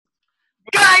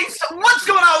guys, what's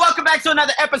going on? Welcome back to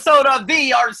another episode of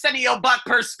the Arsenio Buck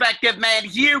Perspective, man.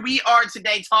 Here we are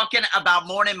today talking about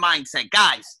morning mindset.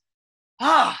 Guys,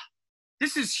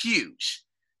 this is huge.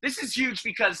 This is huge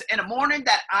because in a morning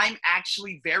that I'm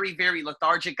actually very, very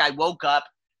lethargic, I woke up,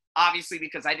 obviously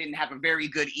because I didn't have a very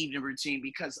good evening routine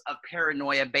because of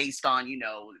paranoia based on,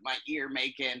 my ear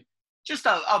making just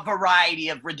a variety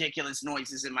of ridiculous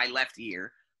noises in my left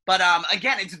ear. But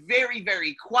again, it's very,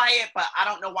 very quiet, but I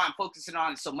don't know why I'm focusing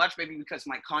on it so much. Maybe because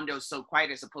my condo is so quiet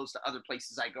as opposed to other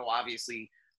places I go, obviously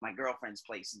my girlfriend's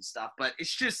place and stuff. But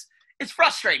it's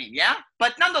frustrating, yeah?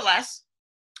 But nonetheless,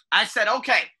 I said,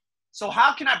 okay, so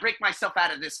how can I break myself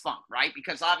out of this funk, right?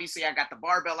 Because obviously I got the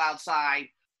barbell outside.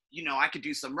 I could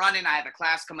do some running. I have a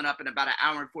class coming up in about an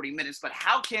hour and 40 minutes. But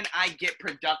how can I get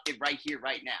productive right here,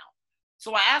 right now?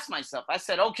 So I asked myself, I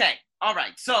said, okay, all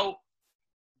right, so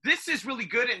this is really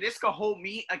good, and this could hold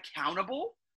me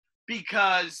accountable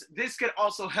because this could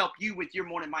also help you with your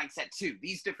morning mindset too.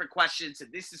 These different questions,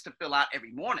 and this is to fill out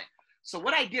every morning. So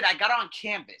what I did, I got on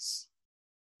Canvas.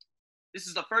 This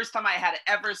is the first time I had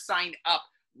ever signed up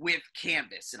with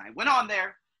Canvas, and I went on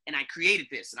there, and I created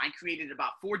this, and I created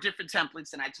about 4 different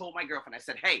templates, and I told my girlfriend, I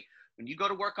said, hey, when you go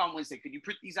to work on Wednesday, could you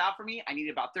print these out for me? I need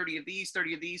about 30 of these,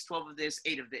 30 of these, 12 of this,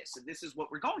 8 of this, and this is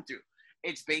what we're going through.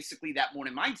 It's basically that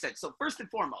morning mindset. So first and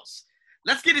foremost,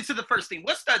 let's get into the first thing.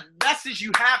 What's the message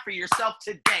you have for yourself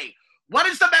today? What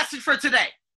is the message for today?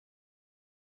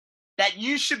 That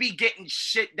you should be getting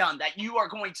shit done, that you are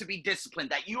going to be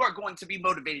disciplined, that you are going to be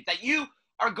motivated, that you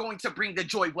are going to bring the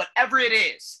joy, whatever it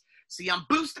is. See, I'm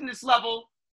boosting this level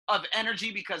of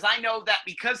energy because I know that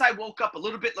because I woke up a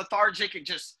little bit lethargic and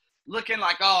just looking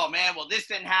like, oh man, well, this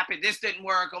didn't happen. This didn't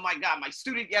work. Oh my God, my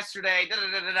student yesterday,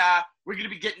 We're going to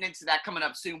be getting into that coming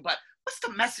up soon. But what's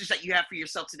the message that you have for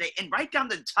yourself today? And write down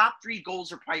the top 3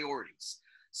 goals or priorities.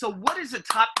 So what is a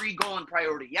top 3 goal and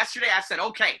priority? Yesterday, I said,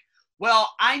 okay, well,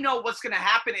 I know what's going to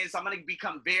happen is I'm going to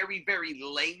become very, very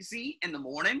lazy in the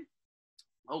morning.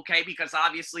 Okay, because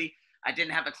obviously I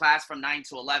didn't have a class from 9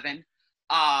 to 11,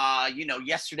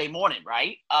 yesterday morning,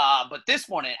 right? But this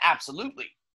morning, absolutely.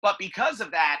 But because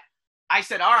of that, I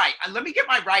said, all right, let me get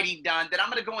my writing done. Then I'm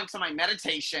going to go into my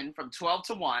meditation from 12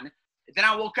 to 1. Then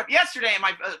I woke up yesterday and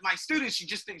my student, she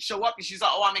just didn't show up. And she's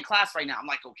like, oh, I'm in class right now. I'm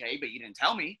like, okay, but you didn't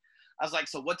tell me. I was like,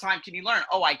 so what time can you learn?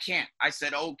 Oh, I can't. I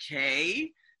said, okay,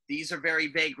 these are very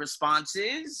vague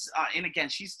responses. And again,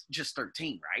 she's just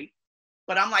 13, right?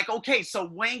 But I'm like, okay, so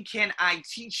when can I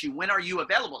teach you? When are you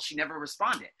available? She never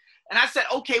responded. And I said,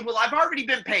 okay, well, I've already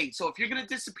been paid. So if you're going to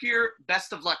disappear,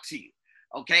 best of luck to you.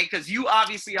 Okay, because you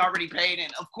obviously already paid,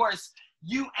 and of course,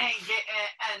 you ain't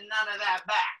getting none of that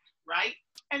back, right?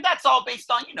 And that's all based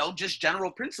on, just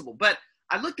general principle. But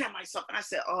I looked at myself and I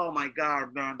said, oh my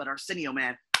God, man, but Arsenio,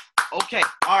 man. Okay,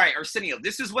 all right, Arsenio,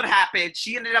 this is what happened.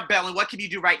 She ended up bailing. What can you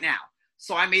do right now?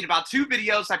 So I made about 2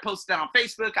 videos. I posted that on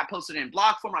Facebook. I posted it in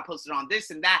blog form. I posted on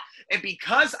this and that. And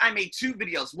because I made 2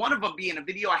 videos, one of them being a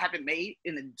video I haven't made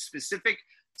in a specific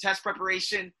test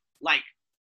preparation,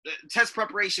 the test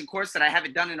preparation course that I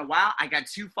haven't done in a while, I got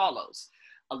 2 follows.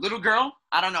 A little girl,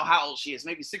 I don't know how old she is,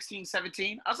 maybe 16,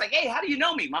 17. I was like, hey, how do you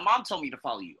know me? My mom told me to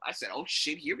follow you. I said, oh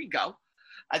shit, here we go.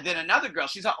 And then another girl,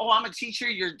 she's like, oh, I'm a teacher.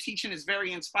 Your teaching is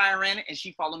very inspiring. And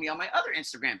she followed me on my other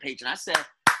Instagram page. And I said,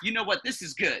 you know what? This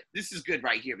is good. This is good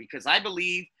right here because I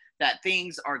believe that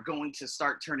things are going to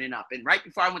start turning up. And right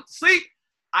before I went to sleep,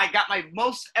 I got my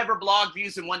most ever blog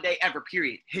views in one day ever,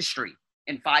 period. History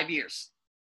in 5 years.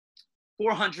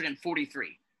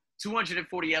 443,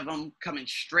 240 of them coming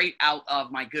straight out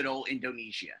of my good old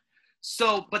Indonesia.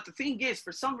 So, but the thing is,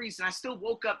 for some reason, I still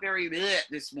woke up very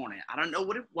this morning. I don't know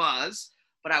what it was,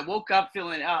 but I woke up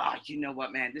feeling, you know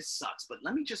what, man, this sucks. But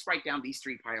let me just write down these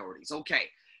 3 priorities. Okay,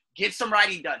 get some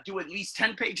writing done. Do at least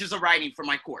 10 pages of writing for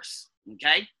my course,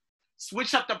 okay?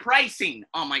 Switch up the pricing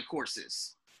on my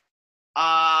courses.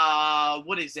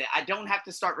 What is it? I don't have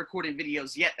to start recording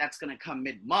videos yet. That's going to come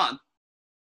mid-month.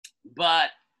 But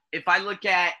if I look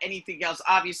at anything else,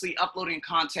 obviously uploading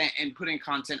content and putting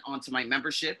content onto my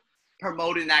membership,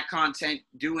 promoting that content,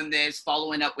 doing this,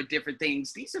 following up with different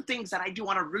things. These are things that I do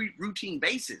on a routine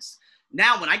basis.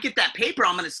 Now, when I get that paper,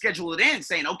 I'm going to schedule it in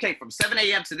saying, okay, from 7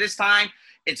 a.m. to this time,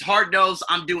 it's hard nose.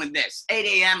 I'm doing this. 8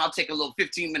 a.m., I'll take a little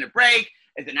 15-minute break.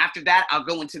 And then after that, I'll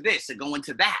go into this and go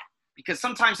into that. Because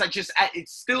sometimes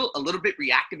it's still a little bit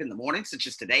reactive in the morning, such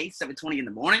as today, 7:20 in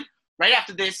the morning. Right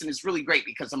after this, and it's really great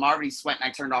because I'm already sweating.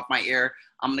 I turned off my air.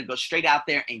 I'm going to go straight out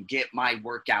there and get my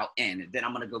workout in. And then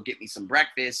I'm going to go get me some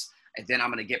breakfast. And then I'm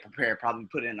going to get prepared, probably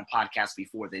put in a podcast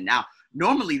before then. Now,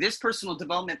 normally this personal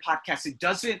development podcast, it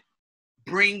doesn't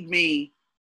bring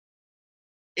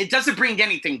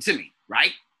anything to me,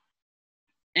 right?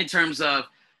 in terms of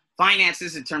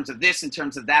finances, in terms of this, in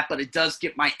terms of that, but it does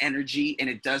get my energy and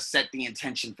it does set the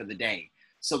intention for the day.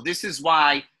 So this is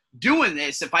why doing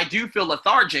this, if I do feel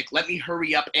lethargic, let me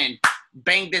hurry up and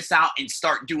bang this out and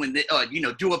start doing the,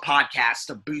 do a podcast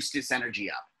to boost this energy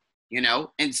up,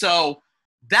 And so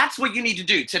that's what you need to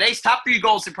do. Today's top 3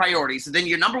 goals and priorities. And then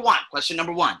your question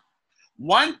number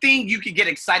one thing you could get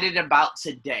excited about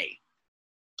today.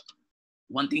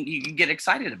 One thing you can get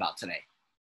excited about today.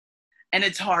 And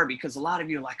it's hard because a lot of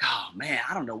you are like, oh man,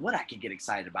 I don't know what I could get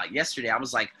excited about. Yesterday, I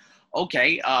was like,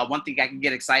 okay, one thing I can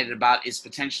get excited about is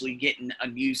potentially getting a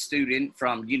new student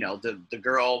from, the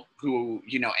girl who,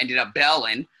 ended up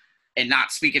bailing and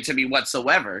not speaking to me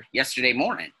whatsoever yesterday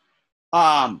morning.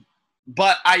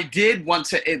 But I did want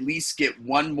to at least get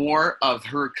one more of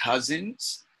her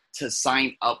cousins to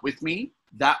sign up with me.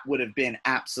 That would have been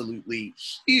absolutely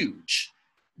huge,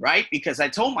 right? Because I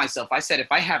told myself, I said, if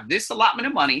I have this allotment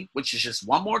of money, which is just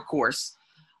one more course,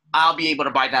 I'll be able to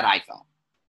buy that iPhone,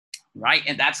 right?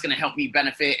 And that's going to help me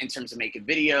benefit in terms of making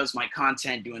videos, my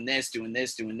content, doing this, doing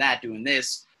that, doing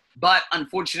this. But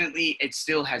unfortunately, it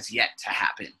still has yet to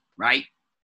happen, right?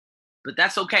 But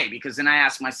that's okay, because then I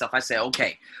ask myself, I say,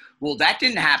 okay, well, that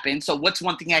didn't happen. So what's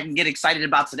one thing I can get excited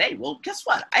about today? Well, guess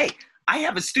what? Hey, I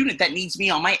have a student that needs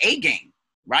me on my A game,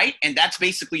 right? And that's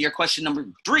basically your question number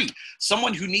 3.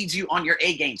 Someone who needs you on your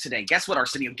A game today. Guess what,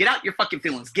 Arsenio? Get out your fucking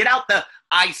feelings. Get out the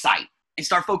eyesight and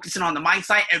start focusing on the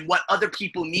mindset and what other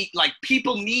people need. Like,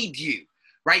 people need you,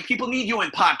 right? People need you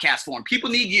in podcast form. People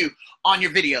need you on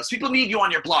your videos. People need you on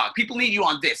your blog. People need you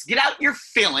on this. Get out your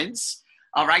feelings,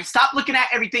 all right? Stop looking at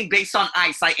everything based on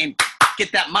eyesight and get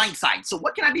that mindset. So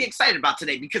what can I be excited about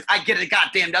today? Because I get a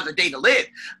goddamn another day to live.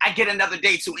 I get another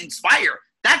day to inspire.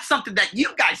 That's something that you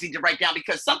guys need to write down,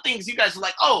 because some things you guys are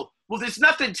like, oh, well, there's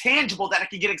nothing tangible that I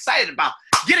can get excited about.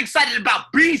 Get excited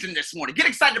about breathing this morning. Get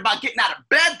excited about getting out of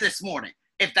bed this morning,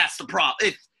 if that's the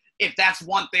problem. If that's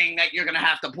one thing that you're going to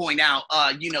have to point out,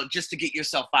 just to get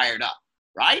yourself fired up,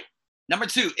 right? Number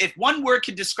 2, if one word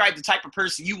could describe the type of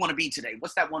person you want to be today,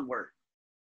 what's that one word?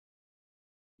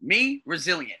 Me,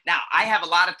 resilient. Now, I have a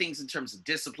lot of things in terms of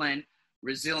discipline,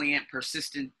 resilient,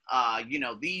 persistent,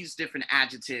 these different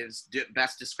adjectives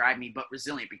best describe me, but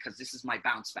resilient, because this is my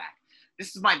bounce back.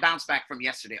 This is my bounce back from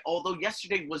yesterday. Although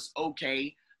yesterday was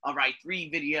okay, all right,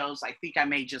 3 videos. I think I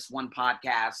made just 1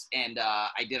 podcast, and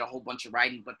I did a whole bunch of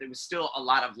writing, but there was still a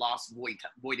lot of lost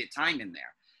voided time in there.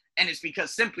 And it's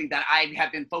because simply that I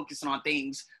have been focusing on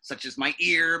things such as my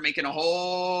ear, making a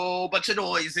whole bunch of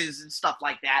noises and stuff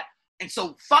like that. And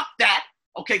so fuck that.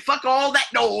 Okay, fuck all that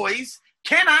noise.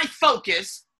 Can I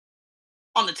focus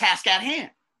on the task at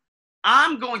hand?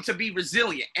 I'm going to be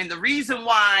resilient. And the reason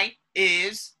why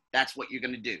is that's what you're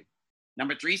going to do.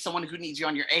 Number 3, someone who needs you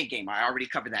on your A game. I already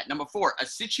covered that. Number 4, a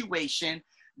situation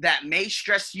that may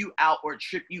stress you out or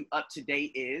trip you up today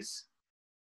is.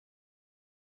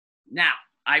 Now,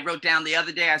 I wrote down the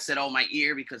other day, I said, oh, my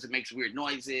ear, because it makes weird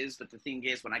noises. But the thing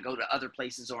is, when I go to other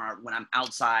places or when I'm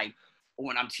outside, or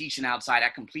when I'm teaching outside, I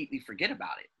completely forget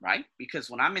about it, right? Because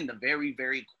when I'm in the very,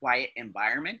 very quiet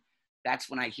environment, that's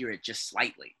when I hear it just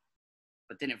slightly.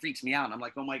 But then it freaks me out. And I'm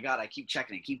like, oh my God, I keep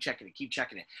checking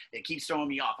it. It keeps throwing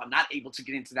me off. I'm not able to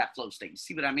get into that flow state. You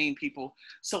see what I mean, people?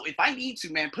 So if I need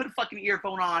to, man, put a fucking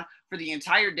earphone on for the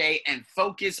entire day and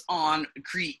focus on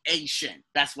creation.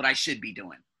 That's what I should be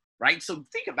doing, right? So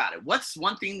think about it. What's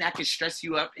one thing that could stress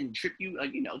you up and trip you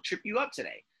up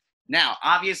today? Now,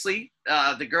 obviously,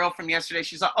 the girl from yesterday,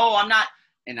 she's like, oh, I'm not,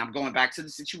 and I'm going back to the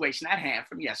situation at hand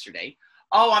from yesterday.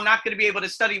 Oh, I'm not going to be able to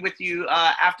study with you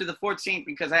after the 14th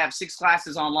because I have 6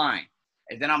 classes online.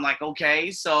 And then I'm like,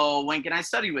 okay, so when can I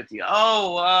study with you?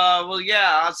 Oh, well,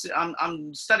 yeah,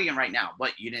 I'm studying right now,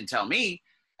 but you didn't tell me.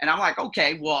 And I'm like,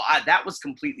 okay, well, that was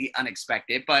completely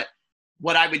unexpected. But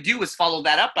what I would do is follow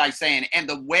that up by saying, and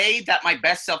the way that my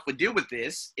best self would deal with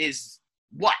this is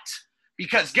what?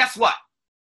 Because guess what?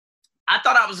 I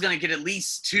thought I was going to get at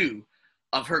least 2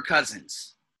 of her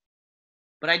cousins,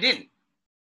 but I didn't.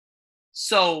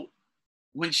 So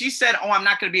when she said, oh, I'm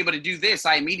not going to be able to do this,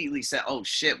 I immediately said, oh,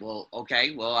 shit, well,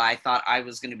 okay. Well, I thought I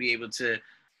was going to be able to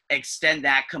extend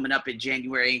that coming up in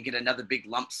January and get another big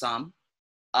lump sum,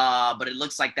 but it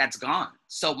looks like that's gone.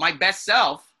 So my best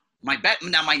self, my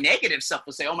negative self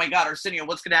will say, oh, my God, Arsenio,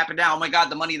 what's going to happen now? Oh, my God,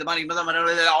 the money,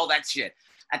 all that shit.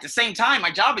 At the same time,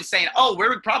 my job is saying, oh,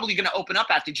 we're probably going to open up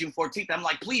after June 14th. I'm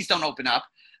like, please don't open up,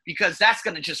 because that's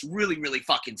going to just really, really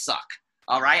fucking suck.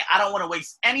 All right? I don't want to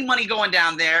waste any money going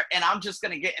down there, and I'm just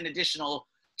going to get an additional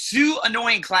 2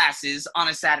 annoying classes on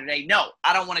a Saturday. No,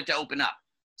 I don't want it to open up.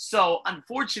 So,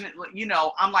 unfortunately,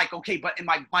 I'm like, okay, but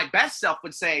my best self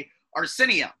would say,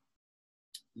 Arsenio,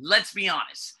 let's be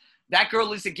honest. That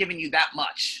girl isn't giving you that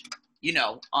much,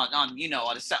 on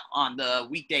the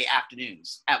weekday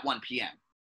afternoons at 1 p.m.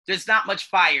 There's not much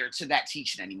fire to that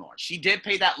teaching anymore. She did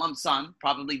pay that lump sum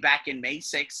probably back in May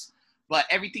 6th, but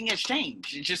everything has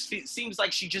changed. It just seems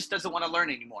like she just doesn't want to learn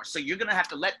anymore. So you're going to have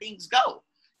to let things go.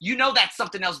 That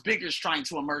something else bigger is trying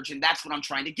to emerge, and that's what I'm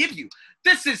trying to give you.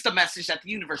 This is the message that the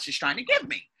universe is trying to give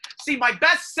me. See, my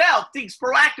best self thinks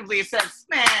proactively. It says,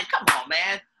 man, come on,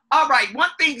 man. All right,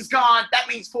 one thing's gone. That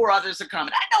means 4 others are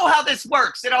coming. I know how this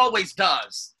works. It always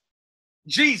does.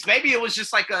 Geez, maybe it was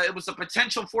just it was a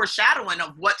potential foreshadowing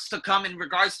of what's to come in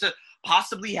regards to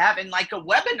possibly having like a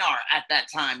webinar at that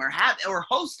time or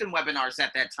hosting webinars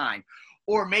at that time.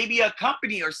 Or maybe a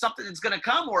company or something that's going to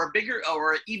come, or a bigger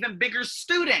or even bigger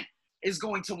student is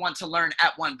going to want to learn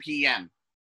at 1 p.m.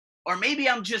 Or maybe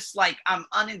I'm just I'm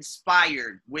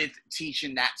uninspired with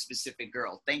teaching that specific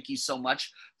girl. Thank you so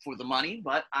much for the money,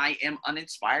 but I am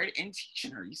uninspired in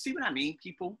teaching her. You see what I mean,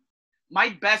 people? My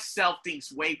best self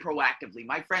thinks way proactively.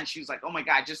 My friend, she was like, oh my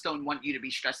God, I just don't want you to be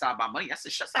stressed out about money. I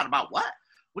said, stressed out about what?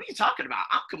 What are you talking about?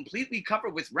 I'm completely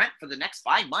covered with rent for the next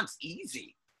 5 months.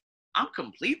 Easy. I'm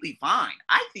completely fine.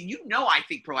 I think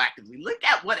proactively. Look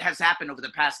at what has happened over the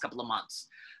past couple of months.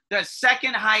 The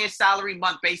second highest salary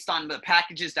month based on the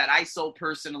packages that I sold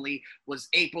personally was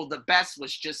April. The best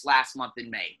was just last month in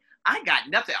May. I got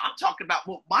nothing. I'm talking about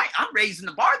I'm raising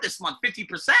the bar this month,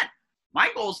 50%. My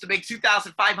goal is to make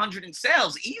 $2,500 in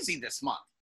sales easy this month.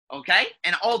 Okay.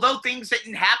 And although things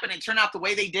didn't happen and turn out the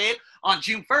way they did on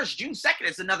June 1st, June 2nd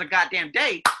is another goddamn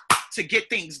day to get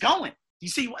things going. You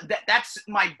see, that's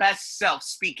my best self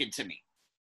speaking to me,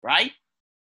 right?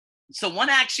 So one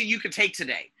action you could take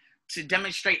today to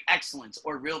demonstrate excellence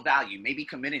or real value, maybe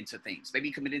committing to things,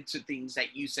 that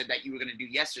you said that you were going to do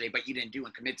yesterday, but you didn't do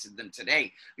and commit to them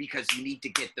today because you need to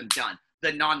get them done.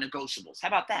 The non-negotiables. How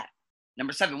about that?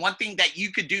 Number 7, one thing that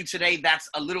you could do today that's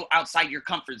a little outside your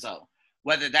comfort zone,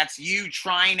 whether that's you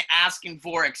trying, asking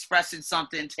for, expressing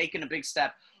something, taking a big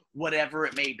step, whatever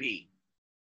it may be.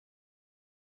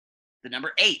 The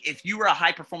number 8, if you were a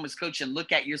high performance coach and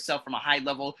look at yourself from a high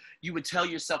level, you would tell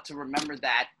yourself to remember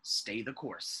that stay the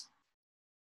course.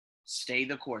 Stay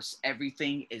the course.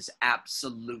 Everything is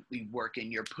absolutely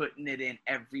working. You're putting it in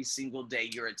every single day.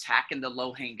 You're attacking the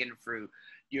low hanging fruit.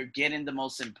 You're getting the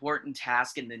most important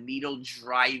task and the needle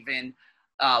driving,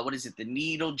 the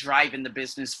needle driving the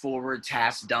business forward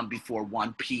task done before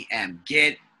 1 p.m.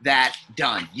 Get that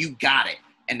done. You got it.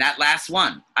 And that last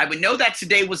one, I would know that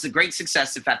today was a great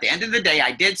success if at the end of the day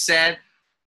I did, said,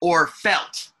 or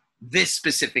felt this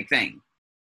specific thing.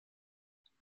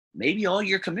 Maybe all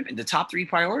your commitment, the top 3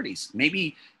 priorities,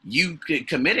 maybe you could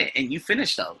commit it and you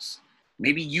finish those.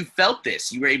 Maybe you felt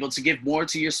this. You were able to give more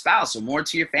to your spouse or more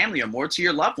to your family or more to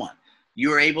your loved one.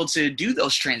 You were able to do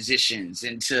those transitions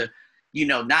and to,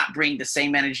 not bring the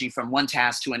same energy from one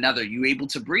task to another. You were able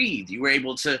to breathe. You were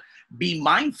able to be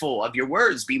mindful of your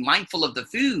words, be mindful of the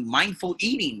food, mindful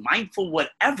eating, mindful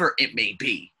whatever it may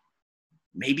be.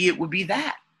 Maybe it would be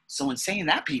that. So in saying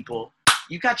that, people,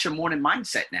 you got your morning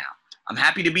mindset now. I'm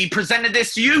happy to be presenting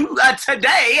this to you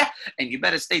today, and you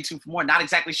better stay tuned for more. Not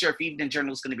exactly sure if Evening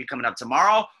Journal is going to be coming up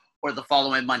tomorrow or the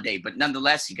following Monday, but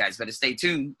nonetheless, you guys better stay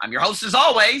tuned. I'm your host as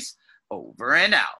always, over and out.